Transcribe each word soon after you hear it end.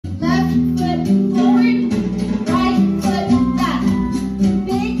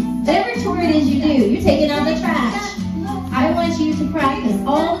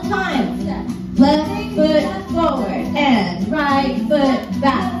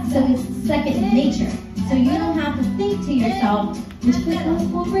So it's second nature. So you don't have to think to yourself, which foot goes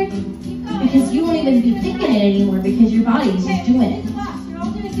forward? Because you won't even be thinking it anymore because your body is just doing it. You're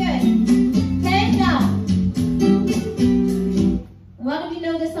all doing good. Okay, now. A lot of you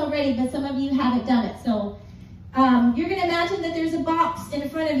know this already, but some of you haven't done it. So you're going to imagine that there's a box in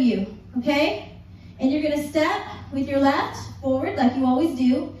front of you, okay? And you're going to step with your left forward like you always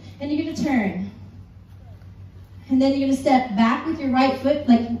do, and you're going to turn. And then you're going to step back with your right foot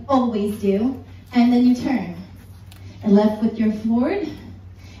like you always do, and then you turn. And left foot your forward,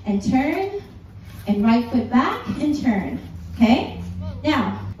 and turn, and right foot back, and turn, okay?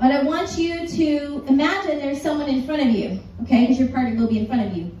 Now, but I want you to imagine there's someone in front of you, okay? Because your partner will be in front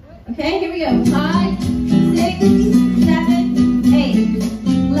of you. Okay, here we go. 5, 6, 7, 8.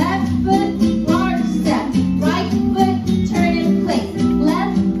 Left foot, large step. Right foot, turn in place.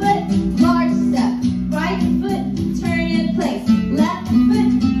 Left foot, large step. Right foot, turn in place. Left foot,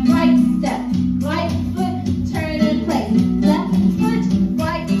 right step. Right foot, turn in place. Left foot,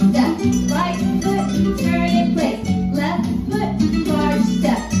 right step. Right foot, turn in place. Left foot, large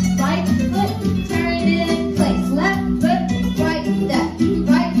step. Right foot, turn in place. Left foot, right step.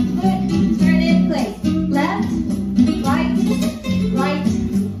 Right foot, turn in place. Left, right, right,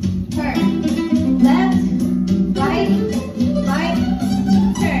 turn. Left, right, right,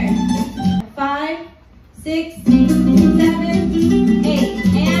 turn. 5, 6, 7, 8.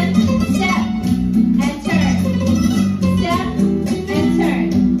 And step and turn. Step and turn.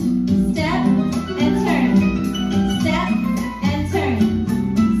 Step and turn. Step and turn.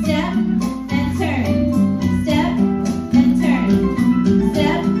 Step and turn. Step and turn.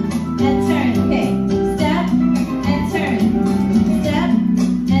 Step and turn. Okay. Step and turn. Step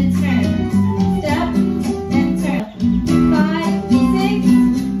and turn. Step and turn. 5, 6,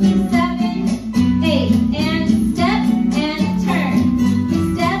 7, 8. And step and turn.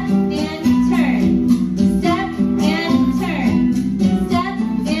 Step and turn. Step and turn. Step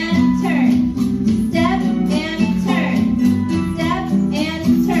and turn. Step and turn. Step and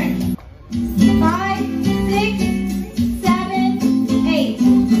turn. 5, 6, 7, 8.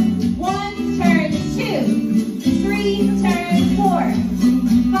 1, turn 2. 3, turn 4.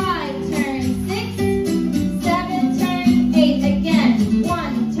 5, turn 6. 7, turn 8. Again.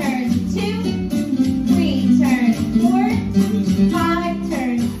 1, turn 2. 3, turn 4. 5,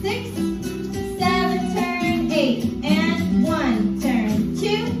 turn 6. 7, turn 8. And 1, turn 2.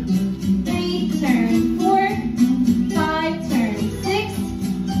 3, turn 4. 5, turn 6.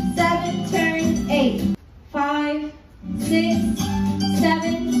 7, turn 8. 5, 6,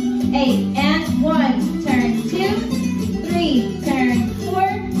 7, 8. And 1, turn 2. 3, turn 4.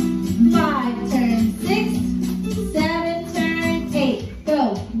 5, turn 6. 7, turn 8. Go.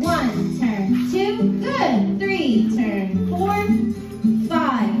 1, turn 2. Good. 3, turn 4.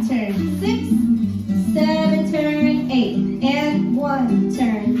 5, turn 6. 7, turn 8. And 1,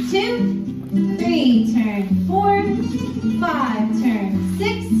 turn 2. 3, turn 4. 5, turn 6.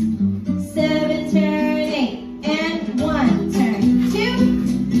 7, turn 8. And 1, turn 2.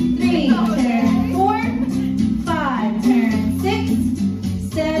 3, turn 4. 5, turn 6.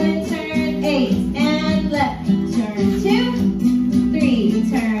 7, turn 8. And left. Turn 2. 3,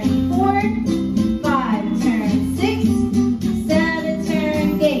 turn 4. 5, turn 6. 7, turn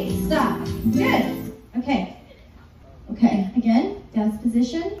 8. Stop. Good. Okay. Okay. Again, down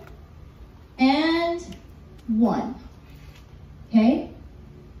position. And 1. Okay?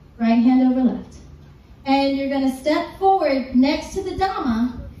 Right hand over left. And you're going to step forward next to the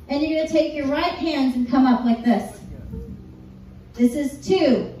Dhamma, and you're going to take your right hands and come up like this. This is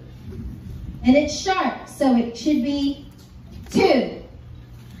 2. And it's sharp, so it should be 2.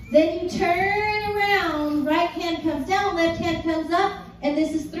 Then you turn around, right hand comes down, left hand comes up, and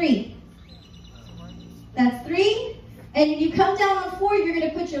this is 3. That's 3. And you come down on 4, you're going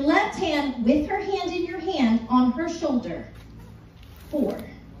to put your left hand with her hand in your hand on her shoulder. 4.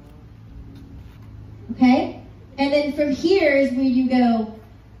 Okay? And then from here is where you go,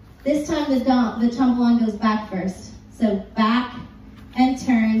 this time the tumble-on goes back first. So back and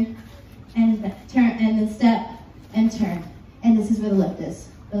turn, and then step and turn. And this is where the lift is,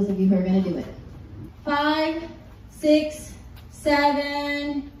 those of you who are going to do it. 5, 6,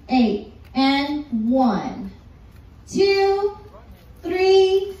 7, 8. And 1, 2,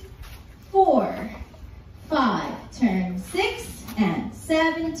 3, 4, 5. Turn 6 and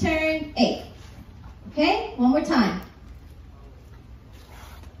 7. Turn 8. Okay, one more time.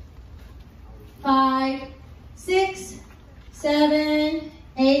 5, 6, 7,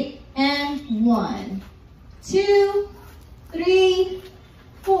 8, and 1, 2, 3,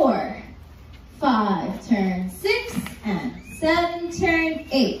 4, 5. Turn 6 and 7, turn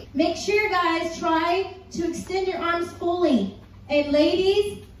 8. Make sure, guys, try to extend your arms fully. And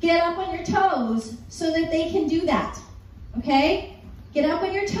ladies, get up on your toes so that they can do that. Okay? Get up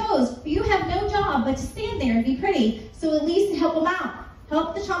on your toes. You have no job but to stand there and be pretty. So at least help them out.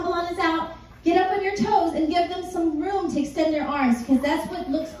 Help the chambelanas out. Get up on your toes and give them some room to extend their arms, because that's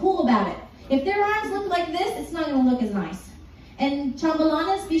what looks cool about it. If their arms look like this, it's not going to look as nice. And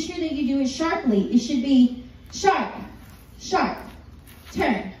chambelanas, be sure that you do it sharply. It should be sharp, sharp,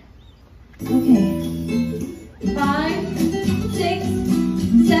 turn. Okay. 5, 6,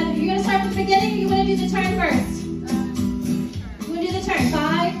 7. You're going to start from the beginning, or you want to do the turn first? You want to do the turn.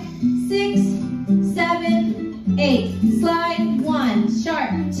 5, 6, 7, 8. Slide 1.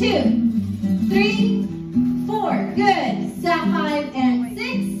 Sharp. 2, 3, 4. Good. Stop 5 and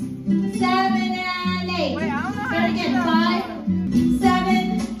 6, 7 and 8. Start again. 5,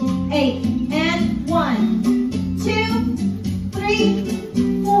 7, 8. And 1, 2,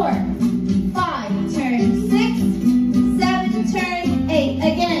 3, 4, 5. Turn 6, 7. Turn 8.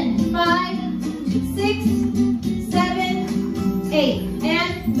 Again. 5, 6, 7, 8.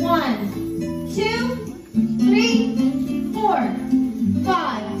 And 1, 2, 3, 4,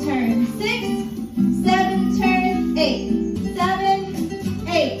 5. Turn 6, 7. Turn 8. 7,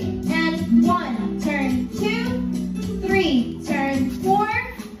 8. And 1. Turn 2, 3. Turn 4,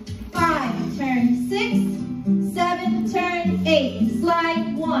 5. Turn 6, 7. Turn 8.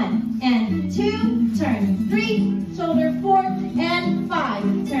 Slide 1 and 2. Turn 3. Shoulder 4 and 5.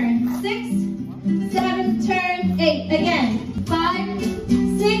 Turn 6, 7. Turn 8. Again. 5,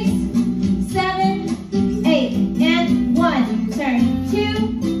 6, 7, 8. And 1. Turn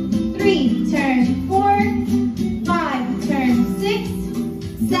 2, 3. Turn 4, 5. Turn 6,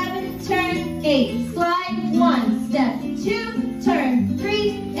 7. Turn 8. Slide 1. Step 2. Turn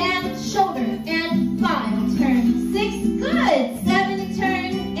 3. And shoulder. And 5. Turn 6. Good. 7.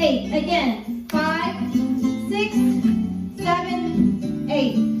 Turn 8. Again. 5, 6, 7,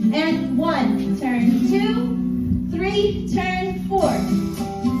 8. And 1. Turn 2, 3. Turn 4,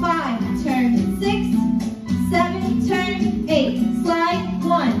 5. Turn 6, 7. Turn 8. Slide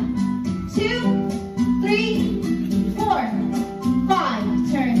 1, 2, 3, 4, 5.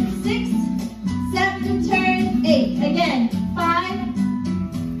 Turn 6, 7. Turn 8. Again. 5,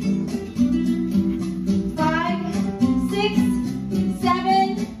 6,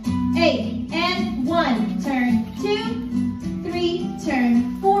 7, 8. And 1. Turn 2, 3. Turn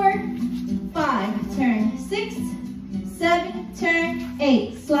 4, 5. Turn 6, 7. Turn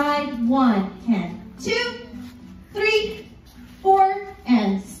 8. Slide 1 and 2, 3, 4,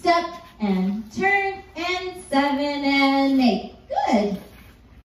 and step and turn and 7 and 8. Good.